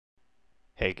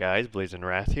Hey guys, Blazing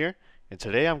Wrath here, and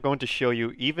today I'm going to show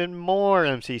you even more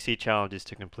MCC challenges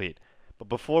to complete. But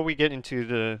before we get into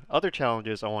the other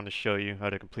challenges, I want to show you how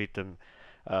to complete them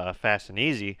fast and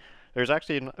easy. There's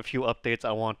actually a few updates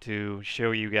I want to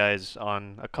show you guys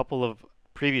on a couple of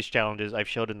previous challenges I've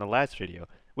showed in the last video,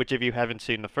 which if you haven't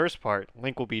seen the first part,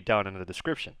 link will be down in the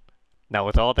description. Now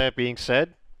with all that being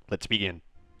said, let's begin.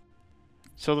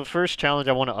 So the first challenge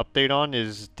I want to update on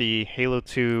is the Halo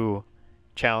 2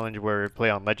 challenge where we play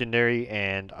on Legendary,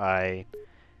 and I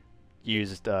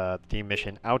used the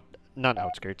mission not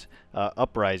Outskirts,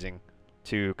 Uprising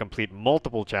to complete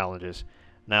multiple challenges.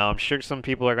 Now I'm sure some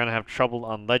people are going to have trouble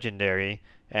on Legendary,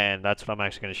 and that's what I'm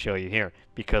actually going to show you here,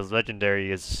 because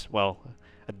Legendary is, well,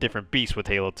 a different beast with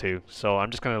Halo 2. So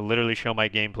I'm just going to literally show my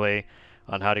gameplay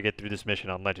on how to get through this mission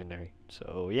on Legendary.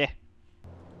 So yeah.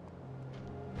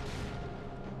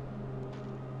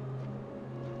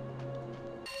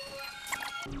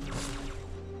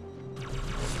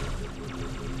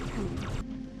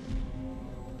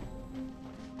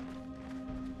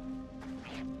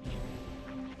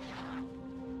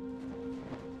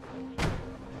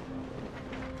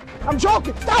 I'm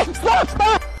joking! Stop! Stop!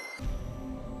 Stop!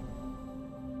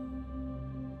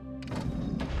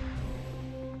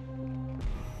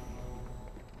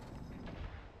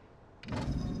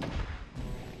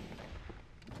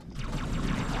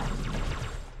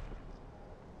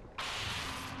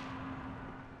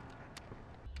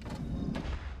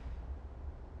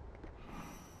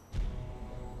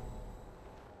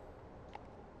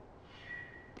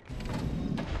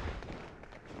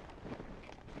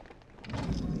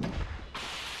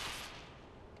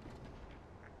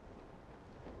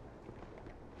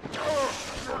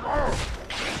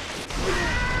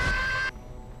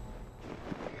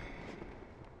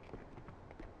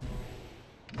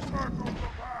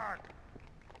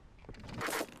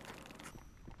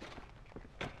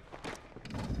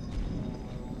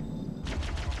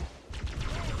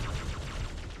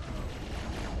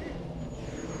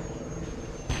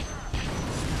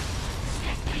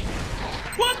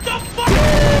 What the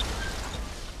fuck?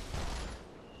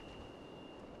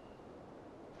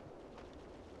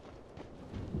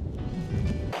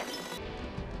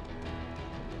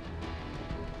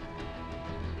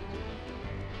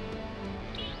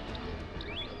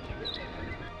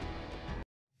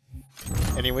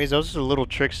 Anyways, those are the little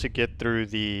tricks to get through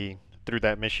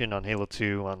that mission on Halo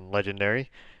 2 on Legendary.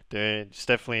 It's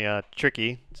definitely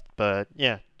tricky, but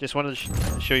yeah, just wanted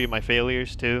to show you my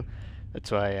failures too. That's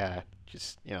why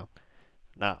just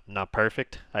not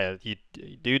perfect. You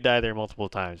do die there multiple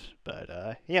times,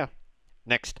 but yeah.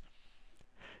 Next.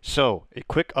 So, a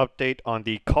quick update on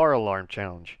the car alarm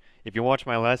challenge. If you watched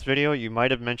my last video, you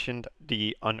might have mentioned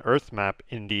the unearthed map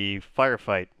in the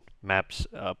firefight maps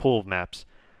pool of maps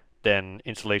than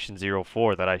Installation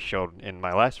 04 that I showed in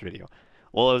my last video.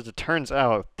 Well, as it turns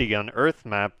out, the unearthed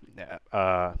map,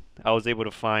 I was able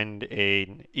to find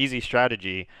an easy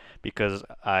strategy because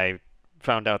I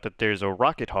found out that there's a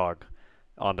rocket hog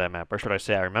on that map. Or should I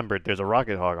say, I remembered there's a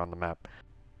rocket hog on the map.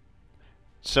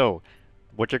 So,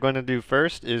 what you're going to do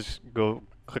first is go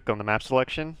click on the map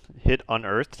selection, hit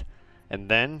unearthed, and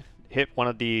then hit one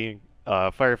of the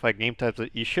firefight game types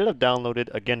that you should have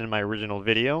downloaded again in my original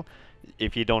video.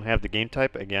 If you don't have the game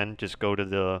type, again, just go to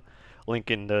the link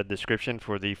in the description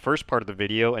for the first part of the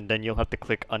video, and then you'll have to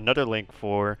click another link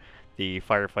for the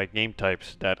firefight game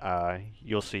types that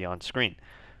you'll see on screen.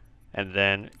 And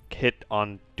then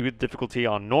do the difficulty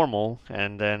on normal,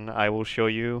 and then I will show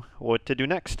you what to do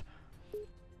next.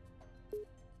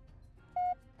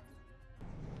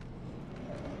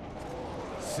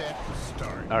 Set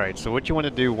start. Alright, so what you want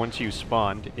to do once you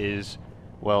spawned is,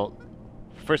 well,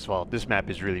 first of all, this map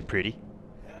is really pretty.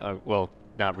 Well,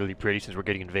 not really pretty since we're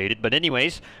getting invaded, but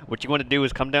anyways, what you want to do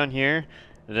is come down here,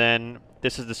 then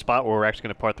this is the spot where we're actually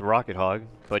going to part the rocket hog,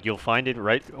 but you'll find it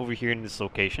right over here in this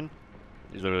location.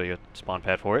 There's literally a spawn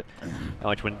pad for it. Now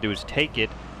what you want to do is take it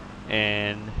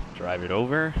and drive it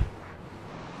over.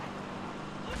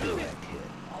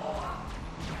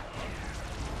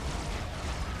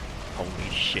 Holy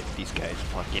shit, these guys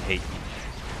fucking hate me.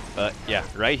 But yeah,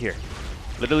 right here.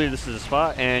 Literally, this is the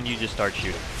spot, and you just start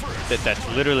shooting.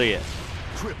 That's literally it.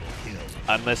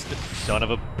 Unless the son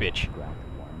of a bitch.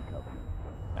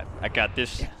 I got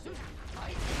this.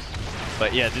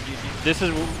 But yeah, this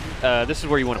is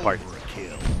where you want to park.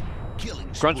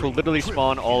 Grunts will literally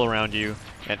spawn all around you,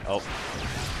 and oh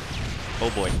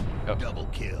boy. Oh. Double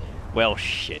kill. Well,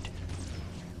 shit.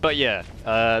 But yeah,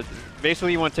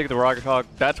 basically you want to take the rocket hog.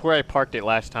 That's where I parked it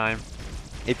last time.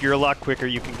 If you're a lot quicker,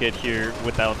 you can get here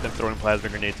without them throwing plasma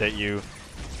grenades at you.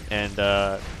 And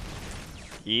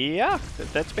Yeah,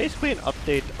 that's basically an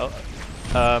update.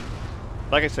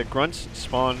 Like I said, grunts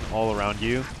spawn all around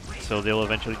you, so they'll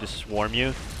eventually just swarm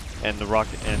you, and the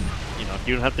rocket, and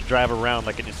you don't have to drive around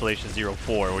like in Installation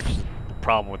 04, which is the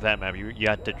problem with that map. You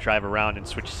have to drive around and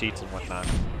switch seats and whatnot.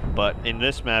 But in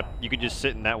this map, you can just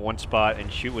sit in that one spot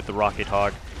and shoot with the rocket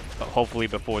hog, hopefully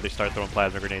before they start throwing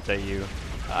plasma grenades at you.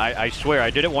 I swear, I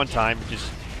did it one time. Just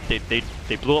they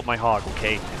blew up my hog.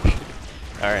 Okay.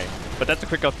 All right, but that's a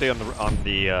quick update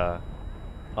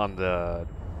on the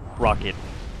rocket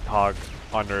hog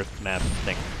on Earth map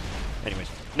thing. Anyways,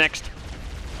 next.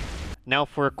 Now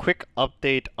for a quick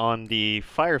update on the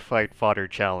firefight fodder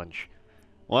challenge.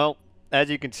 Well, as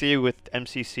you can see with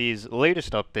MCC's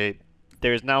latest update,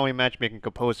 there is now a matchmaking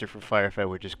composer for firefight,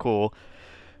 which is cool.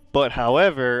 But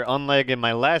however, unlike in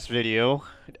my last video,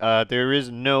 there is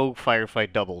no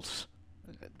firefight doubles,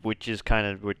 which is kind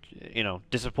of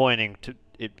disappointing to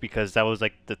it, because that was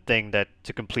like the thing that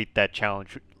to complete that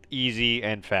challenge easy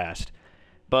and fast.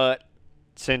 But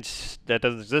since that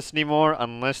doesn't exist anymore,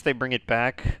 unless they bring it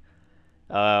back,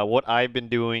 what I've been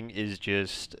doing is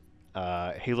just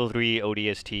Halo 3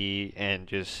 ODST and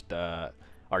just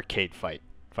arcade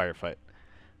firefight.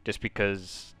 Just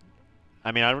because,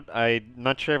 I mean, I'm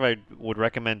not sure if I would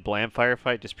recommend bland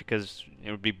firefight, just because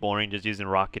it would be boring just using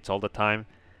rockets all the time.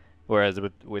 Whereas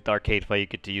with arcade fight, you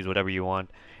get to use whatever you want.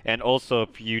 And also,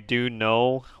 if you do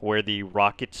know where the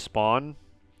rockets spawn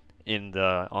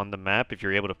on the map, if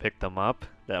you're able to pick them up,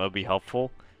 that would be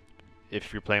helpful.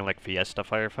 If you're playing like Fiesta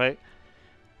firefight,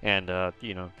 and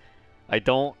I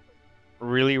don't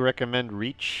really recommend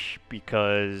Reach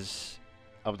because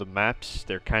of the maps.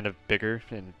 They're kind of bigger,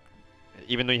 and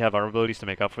even though you have our abilities to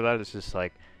make up for that, it's just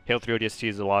like Halo 3 ODST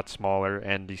is a lot smaller,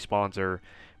 and the spawns are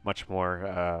much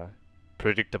more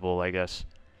predictable, I guess.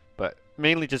 But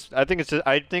mainly just I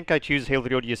think I choose Halo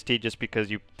 3 ODST just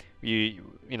because we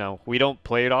don't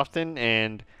play it often,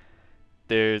 and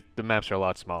the maps are a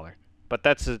lot smaller. But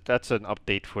that's an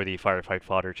update for the Firefight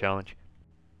Fodder challenge.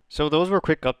 So those were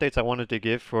quick updates I wanted to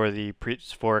give for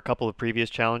a couple of previous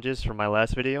challenges from my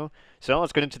last video. So now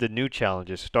let's get into the new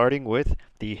challenges, starting with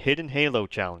the Hidden Halo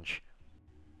challenge.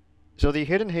 So the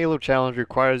Hidden Halo challenge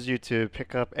requires you to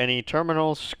pick up any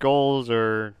terminals, skulls,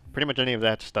 or pretty much any of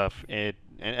that stuff in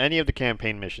any of the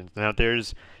campaign missions. Now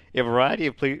there's a variety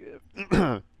of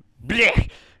a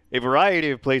variety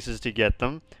of places to get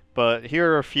them, but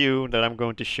here are a few that I'm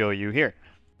going to show you here.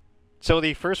 So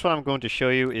the first one I'm going to show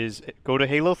you is go to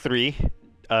Halo 3,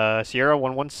 Sierra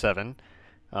 117,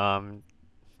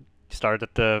 start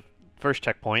at the first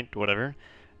checkpoint, whatever.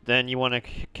 Then you want to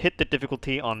hit the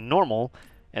difficulty on normal,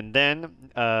 and then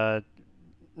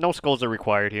no skulls are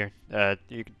required here.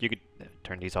 You could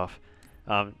turn these off.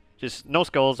 Just no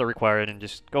skulls are required, and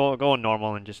just go on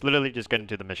normal, and just literally just get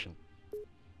into the mission.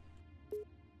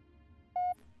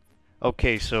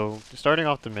 Okay, so starting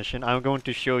off the mission, I'm going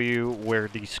to show you where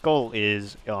the skull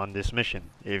is on this mission,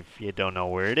 if you don't know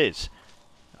where it is.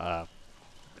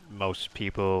 Most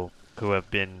people who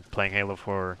have been playing Halo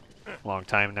for a long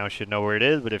time now should know where it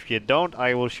is, but if you don't,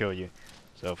 I will show you.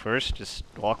 So first, just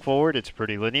walk forward, it's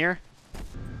pretty linear.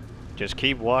 Just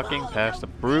keep walking past the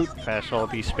brute, past all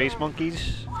these space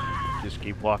monkeys. Just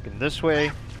keep walking this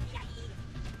way.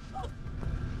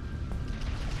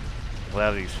 We'll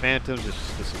have these phantoms,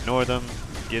 just ignore them.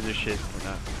 Who gives a shit? We're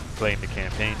not playing the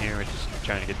campaign here, we're just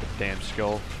trying to get the damn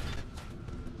skull.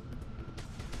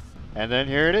 And then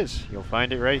here it is. You'll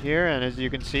find it right here, and as you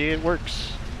can see, it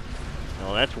works.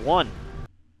 Well, that's one.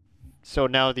 So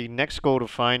now the next goal to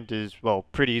find is, well,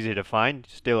 pretty easy to find,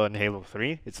 still in Halo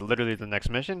 3. It's literally the next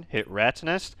mission. Hit Rat's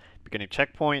Nest, beginning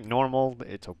checkpoint, normal,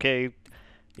 it's okay.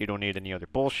 You don't need any other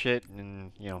bullshit,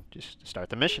 and, just start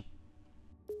the mission.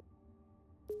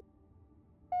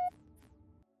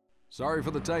 Sorry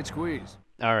for the tight squeeze.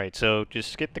 Alright, so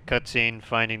just skip the cutscene.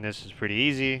 Finding this is pretty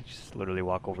easy. Just literally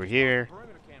walk over here.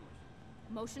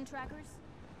 Motion trackers?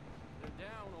 They're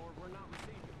down or we're not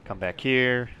receiving. Come back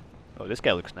here. Oh, this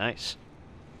guy looks nice.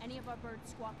 Any of our birds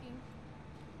squawking?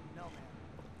 No, man.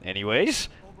 Anyways,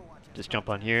 Overwatch just jump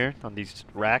on here, on these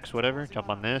racks, whatever. Jump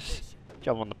on this.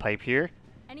 Jump on the pipe here.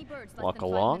 Any birds less Walk than 5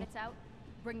 along. minutes out?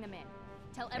 Bring them in.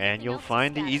 Tell And everything you'll else to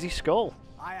find the scatter. easy skull.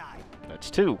 Aye, aye.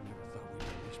 That's 2.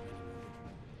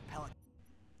 Pellet.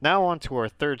 Now on to our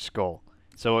third skull.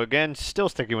 So again, still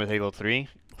sticking with Halo 3.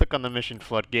 Click on the mission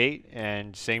Floodgate,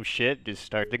 and same shit, just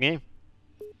start the game.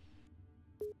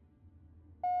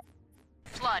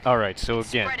 Flood. Alright, so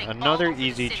again, Spreading another all over the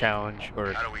easy city. challenge,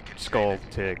 or skull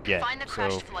to get. Find the So,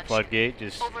 crashed floodship. Floodgate,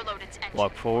 just Overload its engine.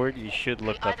 walk forward, you should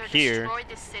look We up either here, destroy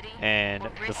this city and or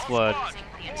the risk flood, losing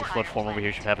the the entire flood form over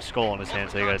here should have a skull on his hand,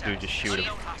 so you gotta do is just shoot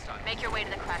him. Make your way to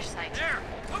the crash site. There!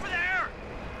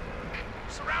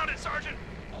 Sergeant!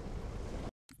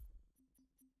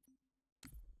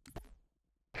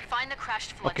 Find the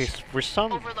crashed flood Okay, ship. so for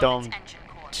some Overload dumb, its engine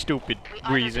core. stupid We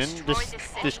either reason, destroy this this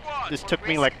this city this or took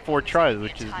me risk like 4 losing tries, the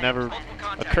which has entire never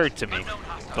planet. occurred to me.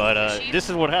 But this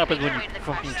is what happens when you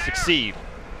fucking succeed.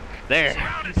 There.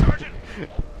 Surrounded, Sergeant!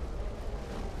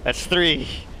 That's 3.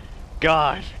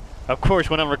 God. Of course,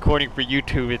 when I'm recording for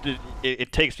YouTube,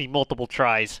 it takes me multiple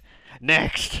tries.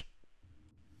 Next.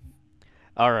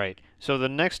 All right. So the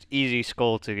next easy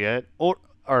skull to get, or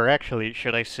actually,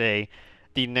 should I say,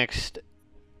 the next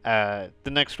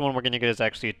one we're gonna get is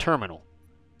actually a terminal.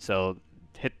 So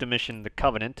hit the mission, the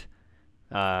Covenant.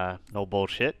 No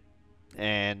bullshit,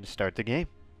 and start the game.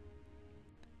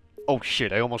 Oh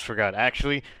shit! I almost forgot.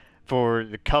 Actually, for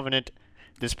the Covenant,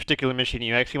 this particular mission,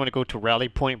 you actually want to go to Rally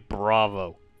Point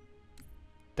Bravo.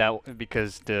 That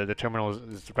because the terminal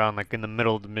is around like in the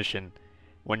middle of the mission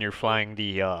when you're flying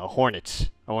the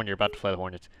Hornets, or when you're about to fly the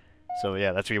Hornets. So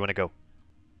yeah, that's where you want to go.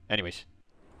 Anyways.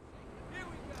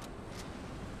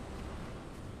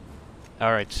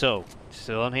 Alright, so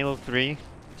still on Halo 3.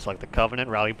 Select the Covenant,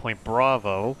 Rally Point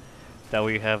Bravo. That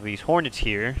we have these Hornets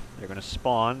here. They're gonna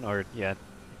spawn, or yeah,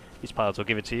 these pilots will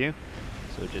give it to you.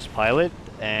 So just pilot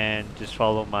and just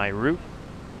follow my route.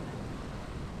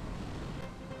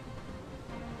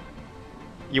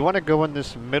 You want to go in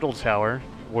this middle tower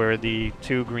where the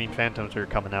 2 green phantoms are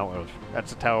coming out of.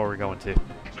 That's the tower we're going to.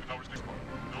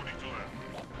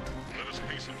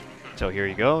 So here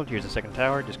you go. Here's the second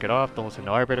tower. Just get off. Don't listen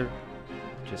to Arbiter.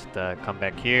 Just come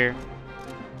back here.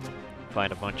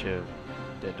 Find a bunch of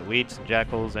dead elites and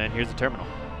jackals, and here's the terminal.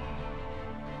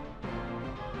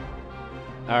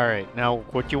 Alright, now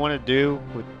what you want to do,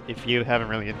 if you haven't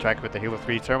really interacted with the Halo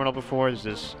 3 terminal before, is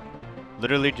just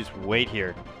literally just wait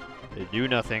here. They do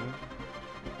nothing,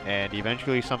 and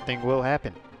eventually something will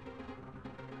happen.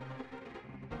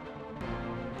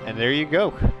 And there you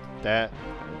go. That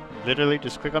literally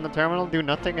just click on the terminal, do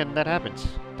nothing, and that happens.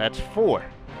 That's 4.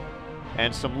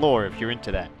 And some lore if you're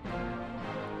into that.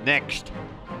 Next.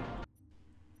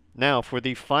 Now for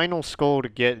the final skull to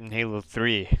get in Halo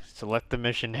 3, select the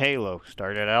mission Halo.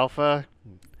 Start at Alpha.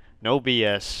 No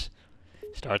BS.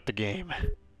 Start the game.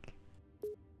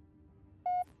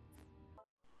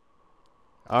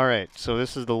 Alright, so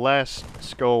this is the last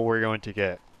skull we're going to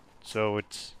get. So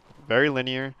it's very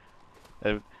linear.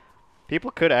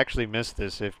 People could actually miss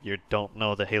this if you don't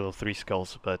know the Halo 3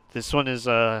 skulls, but this one is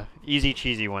a easy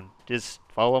cheesy one. Just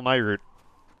follow my route.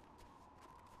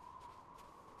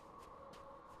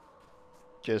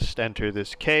 Just enter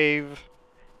this cave,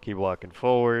 keep walking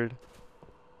forward.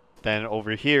 Then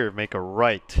over here, make a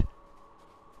right.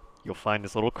 You'll find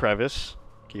this little crevice.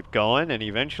 Keep going, and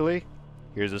eventually,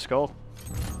 here's a skull.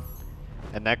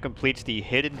 And that completes the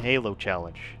Hidden Halo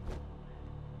challenge.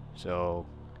 So,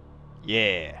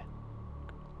 yeah.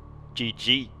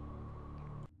 GG.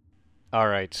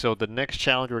 Alright, so the next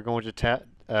challenge we're going to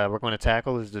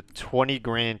tackle is the 20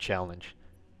 grand challenge.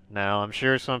 Now, I'm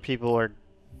sure some people are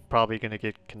probably going to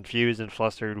get confused and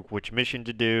flustered which mission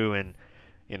to do and,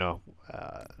 you know,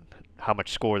 how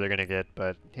much score they're going to get,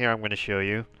 but here I'm going to show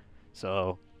you.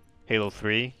 So, Halo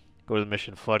 3, go to the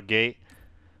mission Floodgate,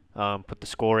 put the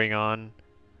scoring on,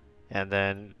 and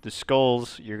then the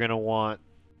skulls, you're going to want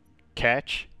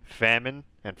Catch, Famine,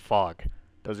 and Fog.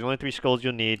 Those are the only 3 skulls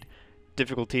you'll need.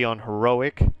 Difficulty on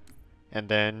Heroic, and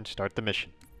then start the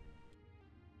mission.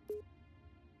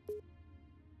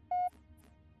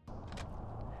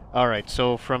 Alright,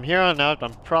 so from here on out,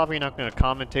 I'm probably not going to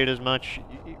commentate as much.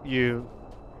 You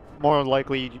more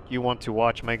likely you want to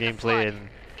watch my gameplay and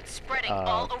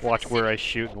watch where I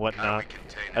shoot and whatnot.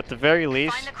 At the very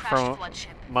least, from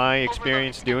my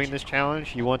experience doing this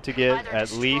challenge, you want to get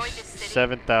at least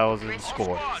 7,000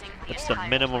 score. That's the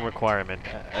minimum requirement.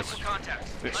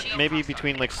 Maybe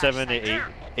between like 7 to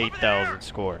 8,000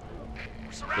 score.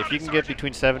 If you can get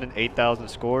between 7 and 8,000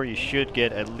 score, you should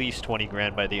get at least 20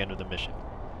 grand by the end of the mission.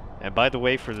 And by the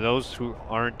way, for those who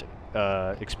aren't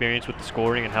experienced with the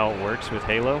scoring and how it works with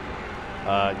Halo,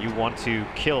 you want to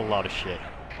kill a lot of shit.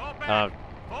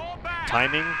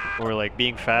 Timing or like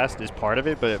being fast is part of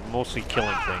it, but mostly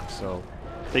killing things. So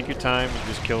take your time and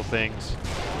just kill things,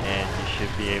 and you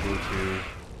should be able to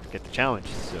get the challenge.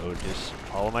 So just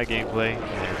follow my gameplay,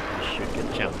 and you should get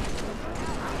the challenge.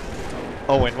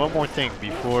 Oh, and one more thing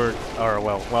before, or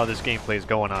well, while this gameplay is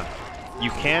going on. You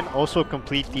can also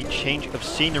complete the Change of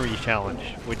Scenery challenge,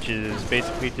 which is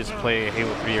basically just play a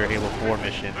Halo 3 or Halo 4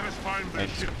 mission and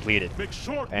just complete it.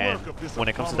 And when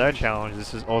it comes to that challenge,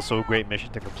 this is also a great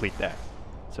mission to complete that.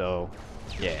 So,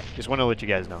 yeah, just want to let you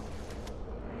guys know.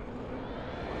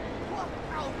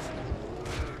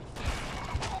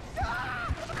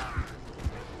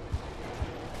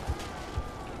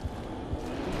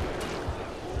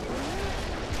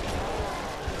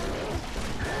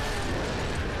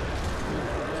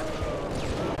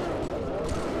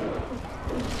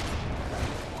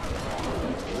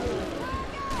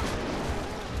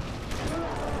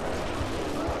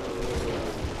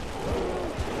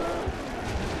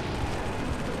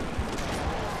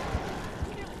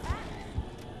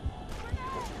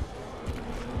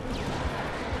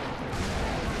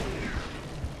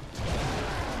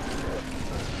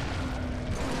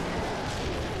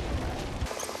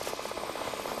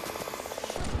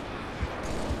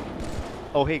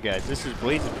 Oh hey guys, this is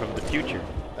Blazing from the future.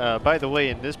 By the way,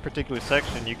 in this particular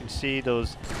section, you can see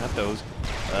those, not those,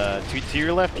 to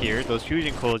your left here, those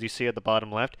fusion coils you see at the bottom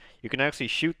left, you can actually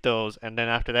shoot those, and then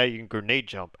after that you can grenade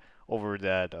jump over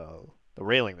that, the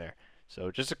railing there.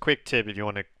 So just a quick tip if you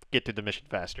want to get to the mission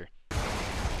faster.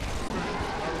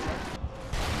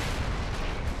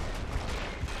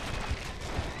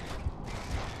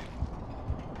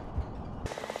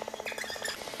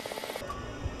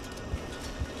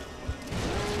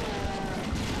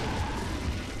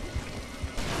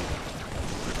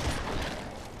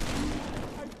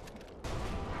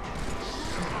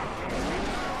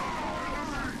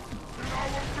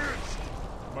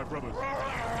 My brothers,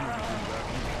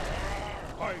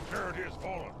 high charity has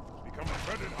fallen. Become a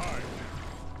dreaded hive.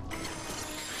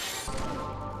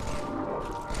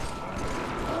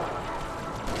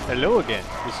 Hello again,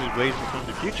 this is Blazing from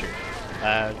the future.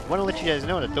 Want to let you guys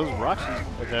know that those rocks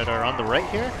that are on the right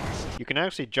here, you can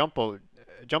actually jump over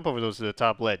those to the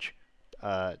top ledge.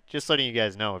 Just letting you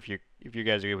guys know if you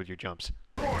guys are good with your jumps.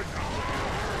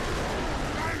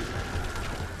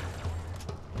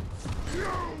 You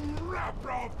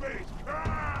reprobate!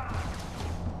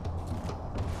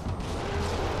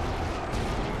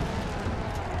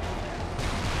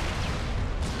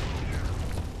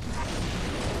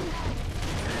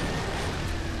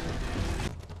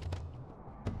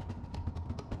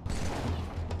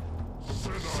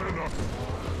 Sinner!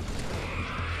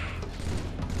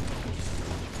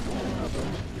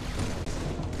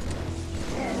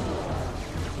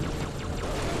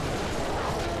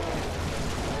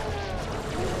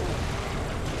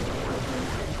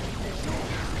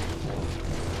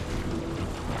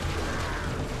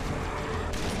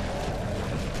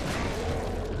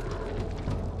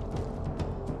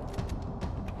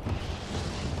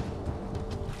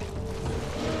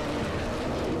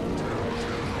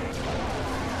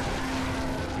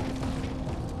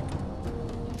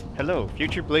 Hello,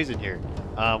 Future Blazing here.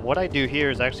 What I do here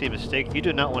is actually a mistake. You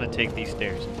do not want to take these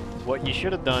stairs. What you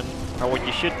should have done, or what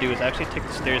you should do, is actually take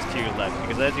the stairs to your left,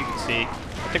 because as you can see,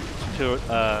 I took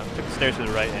the stairs to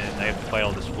the right and I have to fight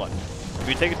all this flood. If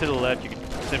you take it to the left, you can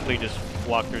simply just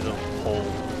walk through the hole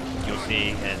you'll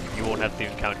see, and you won't have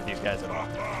to encounter these guys at all.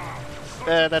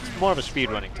 That's more of a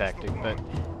speedrunning tactic, but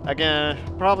again,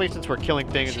 probably since we're killing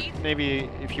things, maybe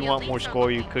if you want more score,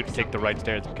 you could take the right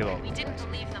stairs and kill all of We them. didn't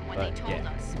believe them when But, they told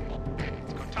yeah. us.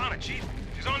 Cortana, Chief.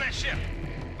 She's on that ship.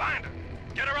 Find her.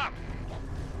 Get her up.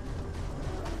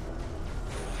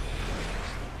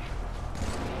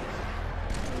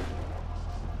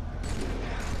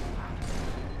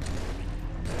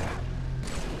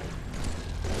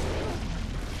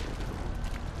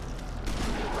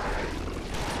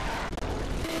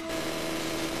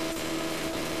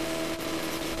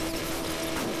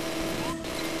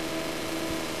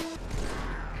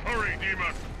 Hurry,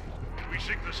 Demon. We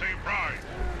seek the same prize.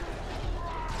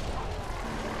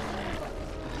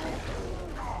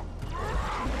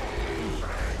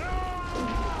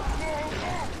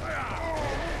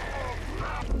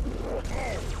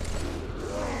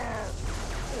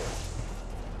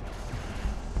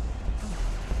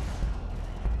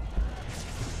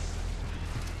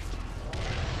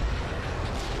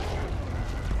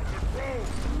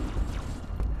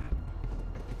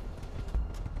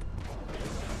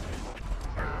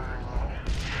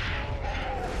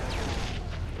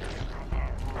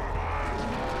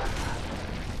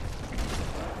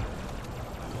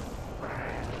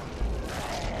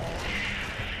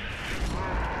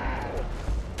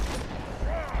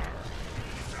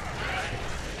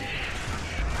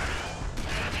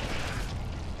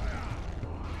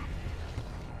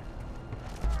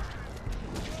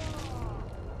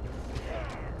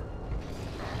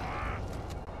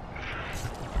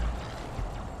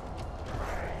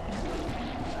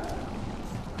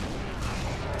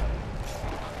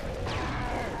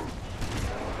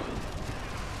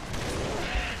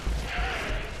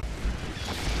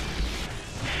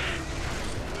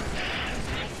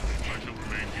 I shall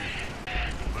remain here.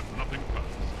 Let nothing pass.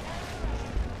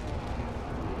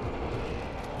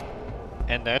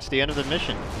 And that's the end of the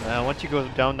mission. Once you go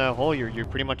down that hole, you're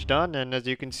pretty much done, and as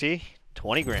you can see,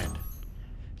 20 grand.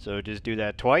 So just do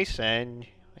that twice, and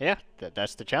yeah,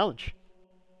 that's the challenge.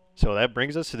 So that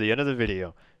brings us to the end of the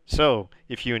video. So,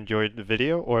 if you enjoyed the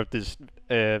video, or if this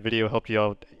video helped you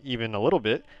out even a little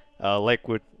bit, like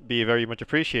would be very much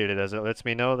appreciated, as it lets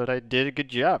me know that I did a good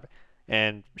job.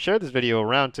 And share this video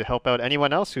around to help out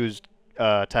anyone else who's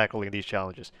tackling these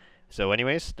challenges. So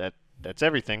anyways, that's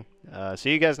everything.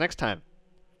 See you guys next time.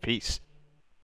 Peace.